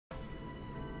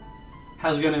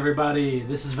How's it going, everybody?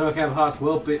 This is Vocab Hawk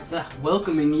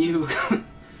welcoming you.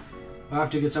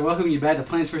 After a good start, welcoming you back to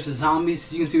Plants vs. Zombies.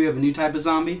 As you can see, we have a new type of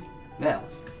zombie. Well,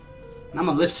 now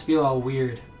my lips feel all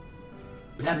weird.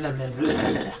 Blah blah blah blah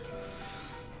blah blah.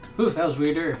 Whew, that was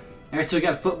weirder. Alright, so we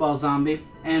got a football zombie,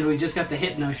 and we just got the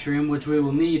hypno shroom, which we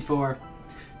will need for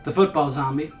the football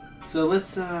zombie. So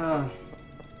let's now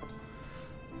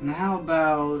how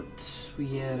about we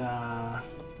get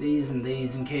these and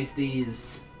these in case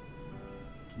these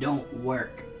don't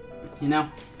work, you know?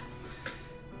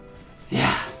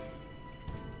 Yeah.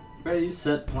 Ready,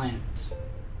 set, plant.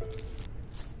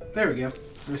 There we go.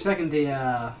 For a second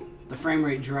the frame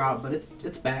rate dropped, but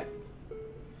it's back.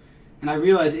 And I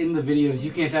realize in the videos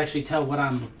you can't actually tell what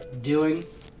I'm doing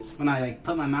when I like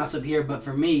put my mouse up here, but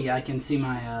for me I can see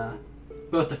my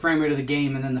both the frame rate of the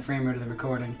game and then the frame rate of the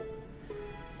recording.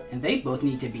 And they both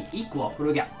need to be equal. What do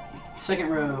we got?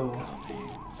 Second row.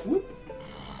 Whoop.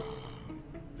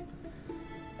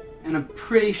 And I'm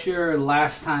pretty sure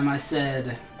last time I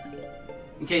said,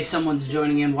 in case someone's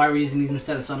joining in, why we're using these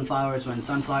instead of sunflowers when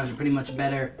sunflowers are pretty much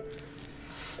better.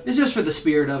 It's just for the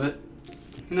spirit of it,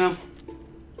 you know?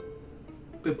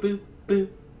 Boop, boop, boop.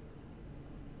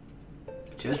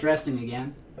 Just resting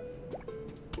again.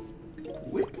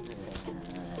 Whip.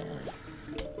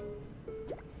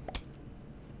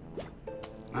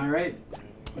 Alright,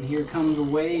 and here come the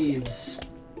waves.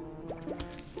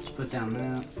 Let's put down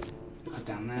that. Put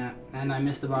down that. And I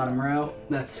missed the bottom row.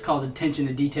 That's called attention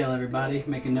to detail, everybody.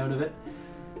 Make a note of it.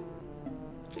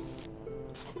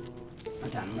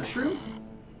 Put down a mushroom.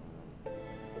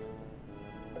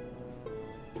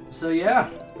 So yeah,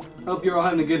 hope you're all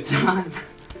having a good time.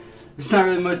 There's not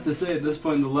really much to say at this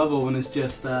point in the level when it's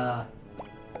just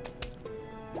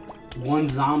one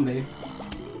zombie.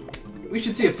 We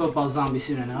should see a football zombie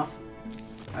soon enough.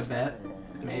 I bet.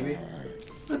 Maybe.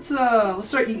 Let's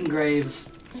start eating graves.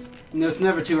 You know, it's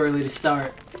never too early to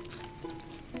start.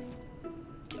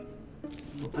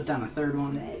 We'll put down a third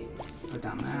one. Put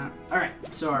down that. Alright,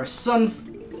 so our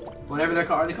whatever they're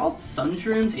called. Are they called sun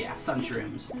shrooms? Yeah, sun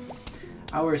shrooms.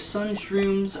 Our sun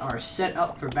shrooms are set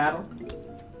up for battle.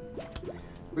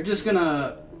 We're just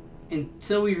gonna,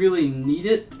 until we really need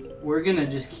it, we're gonna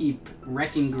just keep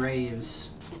wrecking graves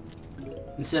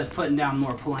instead of putting down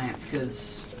more plants,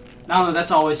 because I don't know,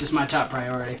 that's always just my top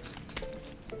priority.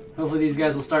 Hopefully these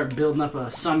guys will start building up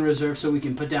a sun reserve so we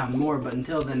can put down more, but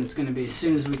until then it's gonna be as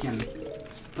soon as we can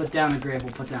put down a grave,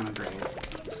 we'll put down a grave.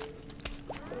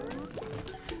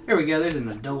 There we go, there's an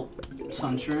adult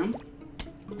sun shroom.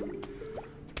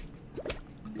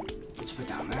 Let's put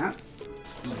down that.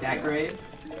 Eat that grave.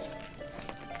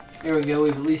 There we go,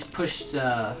 we've at least pushed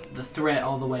the threat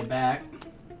all the way back.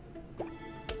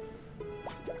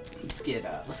 Let's get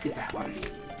that one.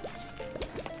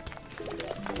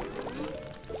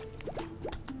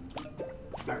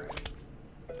 Alright.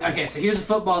 Okay, so here's a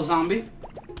football zombie.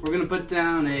 We're gonna put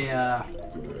down a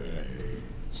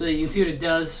so that you can see what it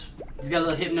does. He's got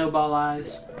little hypno ball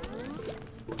eyes.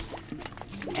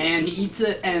 And he eats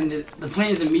it, and the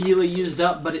plant is immediately used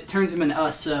up, but it turns him into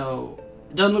us, so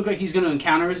it doesn't look like he's going to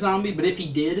encounter a zombie, but if he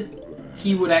did,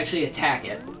 he would actually attack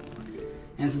it.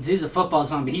 And since he's a football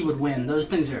zombie, he would win. Those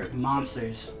things are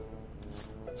monsters.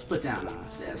 Let's put down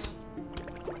this.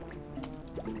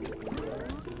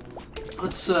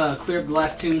 Let's clear up the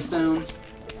last tombstone.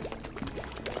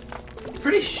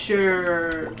 Pretty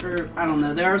sure, or I don't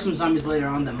know, there are some zombies later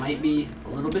on that might be a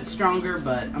little bit stronger,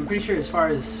 but I'm pretty sure as far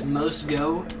as most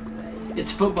go,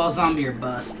 it's football zombie or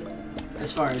bust.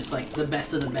 As far as like the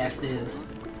best of the best is.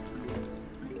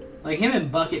 Like him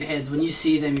and bucket heads, when you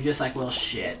see them, you're just like, well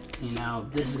shit, you know,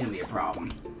 this is gonna be a problem.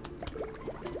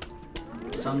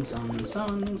 Sun, sun,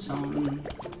 sun, sun.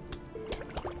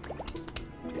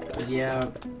 But yeah,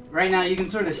 right now you can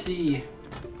sort of see,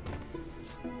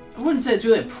 I wouldn't say it's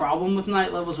really a problem with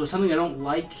night levels, but something I don't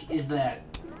like is that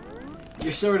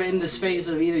you're sort of in this phase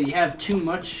of either you have too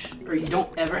much or you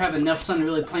don't ever have enough sun to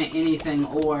really plant anything,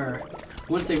 or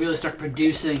once they really start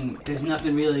producing, there's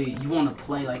nothing really you want to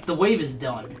play. Like, the wave is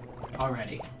done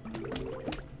already.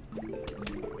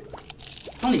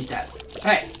 Don't eat that.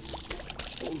 Hey!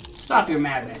 Stop your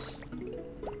madness.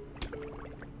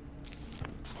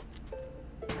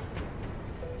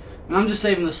 And I'm just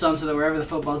saving the sun so that wherever the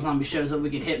football zombie shows up, we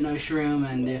can hypno shroom,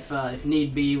 and if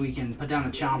need be, we can put down a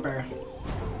chomper.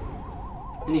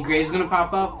 Any graves gonna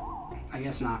pop up? I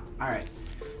guess not. Alright.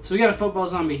 So we got a football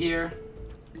zombie here.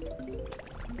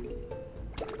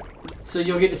 So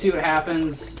you'll get to see what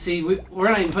happens. See, we're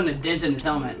not even putting a dent in his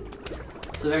helmet.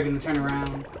 So they're gonna turn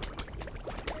around.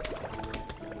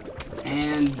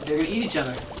 And they're gonna eat each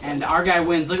other. And our guy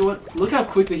wins. Look how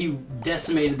quickly he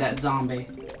decimated that zombie.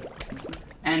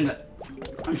 And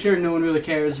I'm sure no one really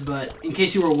cares, but in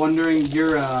case you were wondering,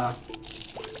 you're, oh,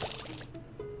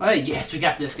 yes, we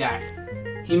got this guy.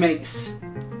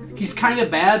 He's kind of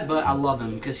bad, but I love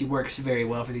him because he works very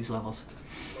well for these levels.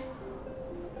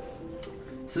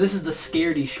 So this is the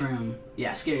Scaredy Shroom.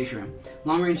 Yeah, Scaredy Shroom.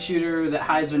 Long-range shooter that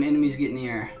hides when enemies get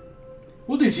near.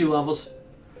 We'll do 2 levels.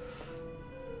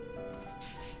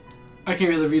 I can't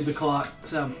really read the clock,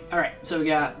 so... Alright, so we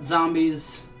got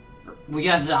zombies. We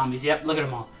got zombies, yep, look at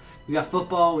them all. We got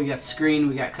football, we got screen,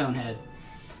 we got conehead.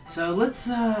 So let's,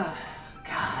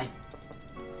 God...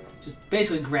 Just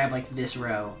basically grab, like, this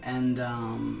row, and,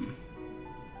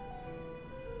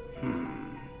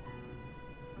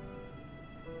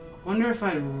 wonder if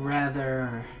I'd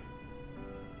rather...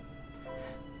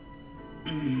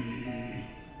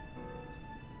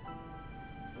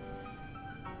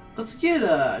 Let's get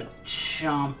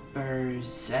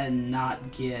chompers and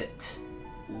not get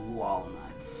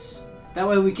walnuts. That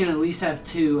way we can at least have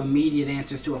 2 immediate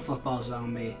answers to a football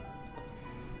zombie.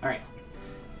 Alright.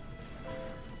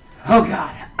 Oh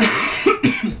god.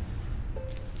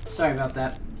 Sorry about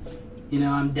that. You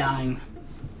know, I'm dying.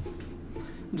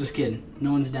 I'm just kidding.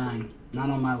 No one's dying. Not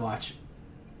on my watch.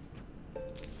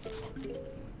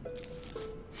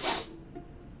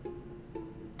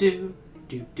 Do.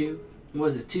 What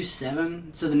is it,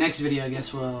 2-7? So the next video, I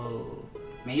guess, will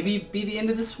maybe be the end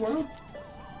of this world?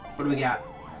 What do we got?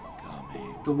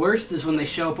 The worst is when they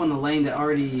show up on the lane that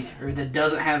already, or that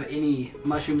doesn't have any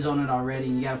mushrooms on it already,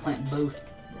 and you gotta plant both.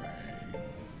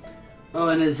 Oh,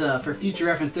 and as for future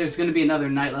reference, there's gonna be another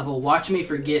night level. Watch me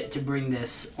forget to bring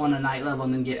this on a night level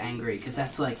and then get angry, because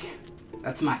that's like,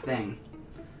 that's my thing.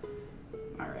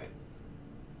 Alright.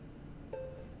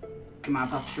 Come on,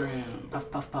 puff shroom. Puff,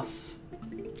 puff, puff.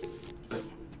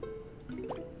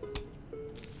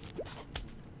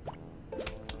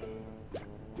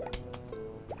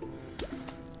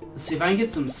 Let's see if I can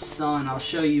get some sun. I'll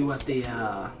show you what the,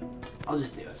 I'll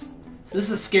just do it. So this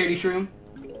is Scaredy Shroom.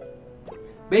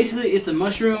 Basically, it's a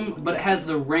mushroom, but it has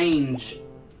the range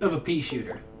of a pea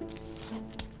shooter.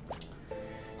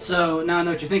 So, now I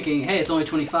know what you're thinking. Hey, it's only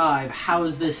 25. How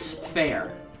is this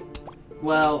fair?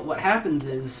 Well, what happens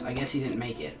is, I guess he didn't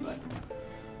make it, but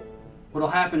what'll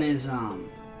happen is,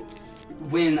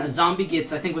 when a zombie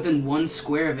gets, I think, within 1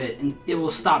 square of it, and it will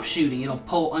stop shooting. It'll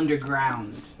pull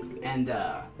underground and,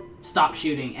 stop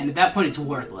shooting, and at that point, it's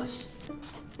worthless.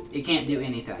 It can't do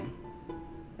anything.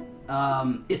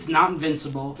 It's not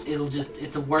invincible.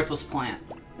 It's a worthless plant.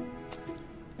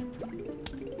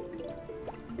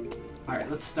 Alright,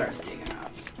 let's start digging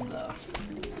out the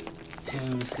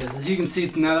tombs, because as you can see,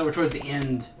 now that we're towards the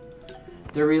end,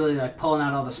 they're really, like, pulling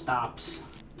out all the stops.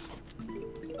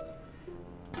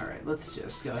 Alright, let's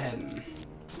just go ahead and...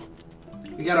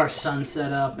 We got our sun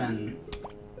set up, and...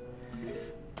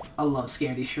 I love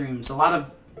Scaredy Shrooms.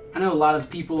 I know a lot of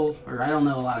people, or I don't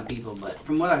know a lot of people, but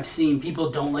from what I've seen,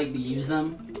 people don't like to use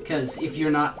them, because if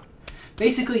you're not...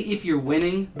 Basically, if you're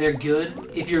winning, they're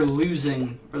good. If you're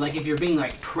losing, or like if you're being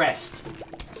like pressed,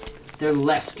 they're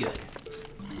less good.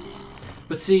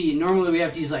 But see, normally we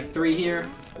have to use like 3 here.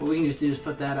 What we can just do is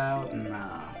put that out and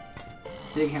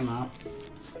dig him up.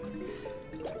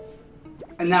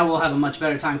 And now we'll have a much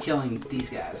better time killing these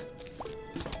guys.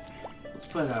 Let's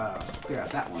put, clear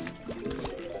out that one.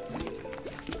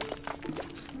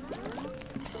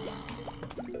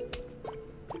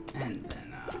 And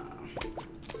then,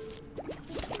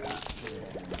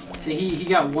 see, he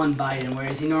got 1 bite in,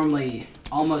 whereas he normally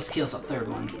almost kills a 3rd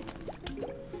one.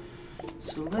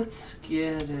 So let's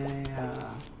get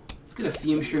a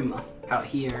fume shroom out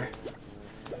here.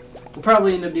 We'll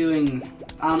probably end up doing,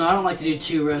 I don't know, I don't like to do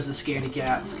 2 rows of scaredy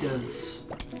cats, because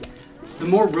the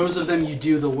more rows of them you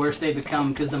do, the worse they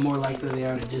become, because the more likely they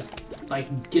are to just,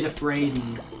 like, get afraid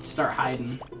and start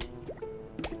hiding.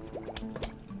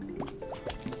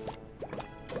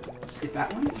 Let's get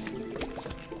that one.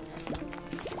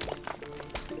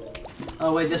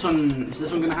 Oh wait, this one, is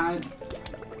this one gonna hide?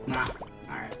 Nah,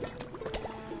 alright.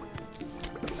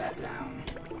 Put that down.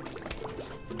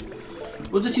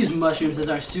 We'll just use mushrooms as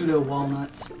our pseudo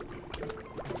walnuts.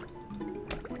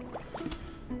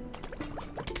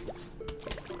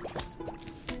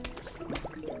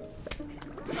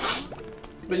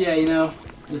 But yeah, you know,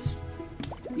 just,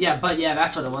 yeah, but yeah,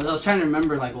 that's what it was. I was trying to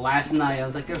remember, like, last night, I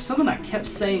was like, there was something I kept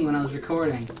saying when I was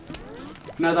recording.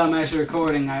 Now that I'm actually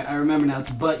recording, I remember now,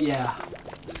 it's but yeah.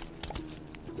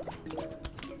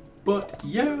 But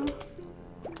yeah.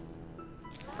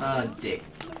 Dig.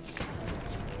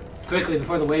 Quickly,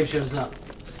 before the wave shows up.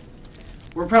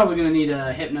 We're probably gonna need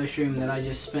a hypno shroom that I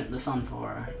just spent the sun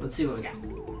for. Let's see what we got.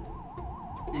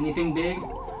 Anything big?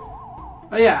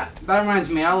 Oh yeah, that reminds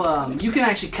me. You can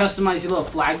actually customize your little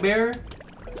flag bearer.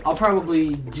 I'll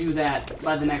probably do that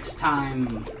by the next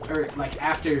time, or like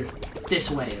after this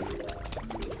wave.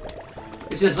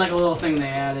 It's just like a little thing they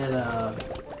added, a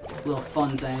little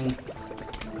fun thing.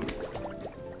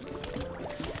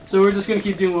 So we're just gonna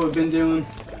keep doing what we've been doing.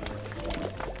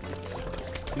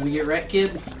 You wanna get wrecked,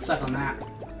 kid? Suck on that.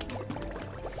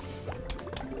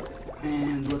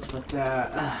 And let's put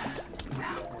that.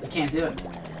 No, we can't do it.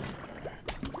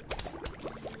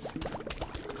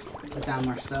 Put down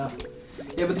more stuff.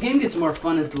 Yeah, but the game gets more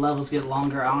fun as the levels get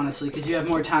longer, honestly, because you have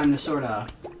more time to sort of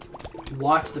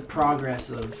watch the progress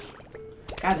of.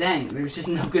 God dang, there's just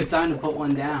no good time to put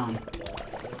one down.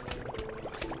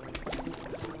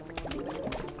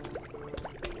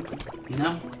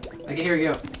 No? Okay, here we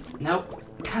go. Nope.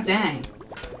 God dang.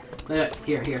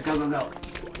 Here, go, go, go.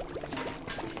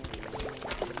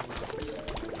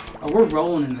 Oh, we're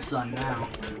rolling in the sun now.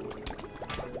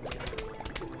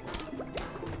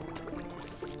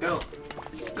 Go.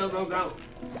 Go, go, go.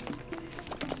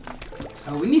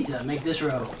 Oh, we need to make this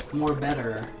row more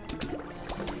better.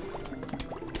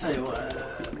 Tell you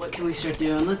what can we start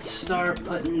doing? Let's start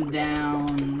putting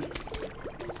down...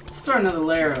 Start another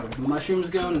layer of mushrooms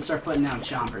going and start putting down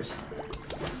chompers.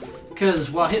 Because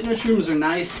while hypno shrooms are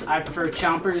nice, I prefer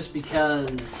chompers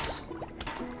because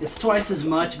it's twice as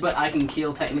much, but I can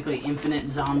kill technically infinite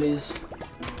zombies.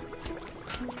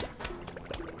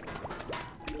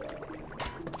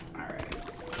 Alright.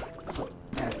 Put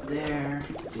that there.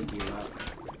 Dig you up.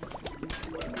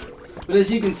 But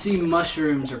as you can see,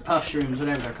 mushrooms or puff shrooms,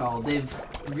 whatever they're called, they've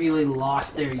really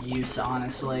lost their use,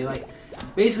 honestly. Like,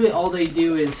 basically all they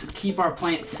do is keep our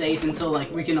plants safe until,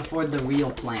 like, we can afford the real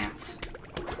plants.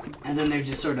 And then they're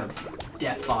just sort of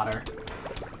death fodder.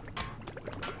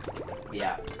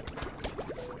 Yeah.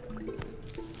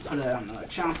 Put down another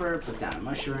chomper, put down a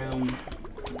mushroom.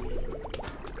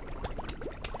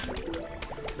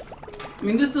 I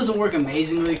mean, this doesn't work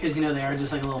amazingly because, you know, they are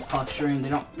just like a little puff shroom. They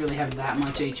don't really have that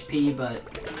much HP, but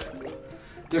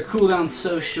their cooldown's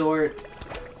so short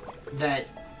that,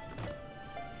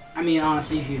 I mean,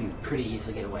 honestly, you can pretty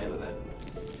easily get away with it.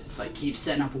 Just like keep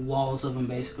setting up walls of them,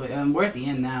 basically. We're at the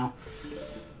end now.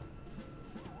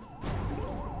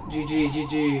 GG,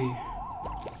 GG.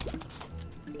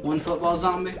 One football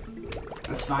zombie?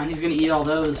 That's fine. He's gonna eat all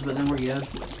those, but then we're good.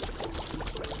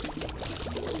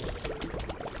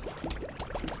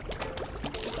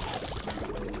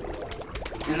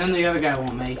 And then the other guy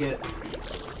won't make it.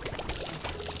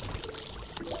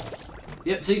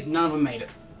 Yep, see? None of them made it.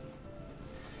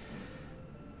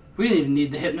 We didn't even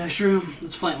need the hypno shroom.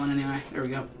 Let's plant one anyway. There we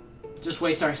go. Just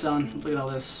waste our sun. Look at all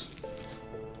this.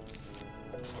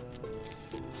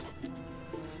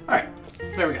 Alright.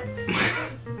 There we go.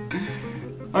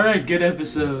 Alright, good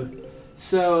episode.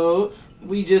 So,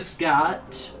 we just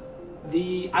got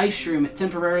the ice shroom. It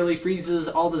temporarily freezes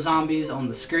all the zombies on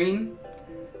the screen.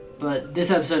 But this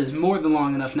episode is more than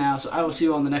long enough now, so I will see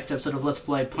you on the next episode of Let's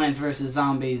Play Plants vs.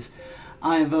 Zombies.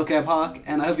 I am Vocab Hawk,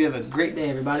 and I hope you have a great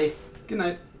day, everybody. Good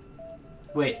night.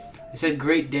 Wait, I said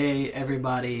great day,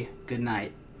 everybody. Good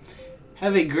night.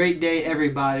 Have a great day,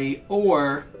 everybody,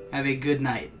 or have a good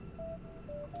night.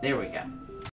 There we go.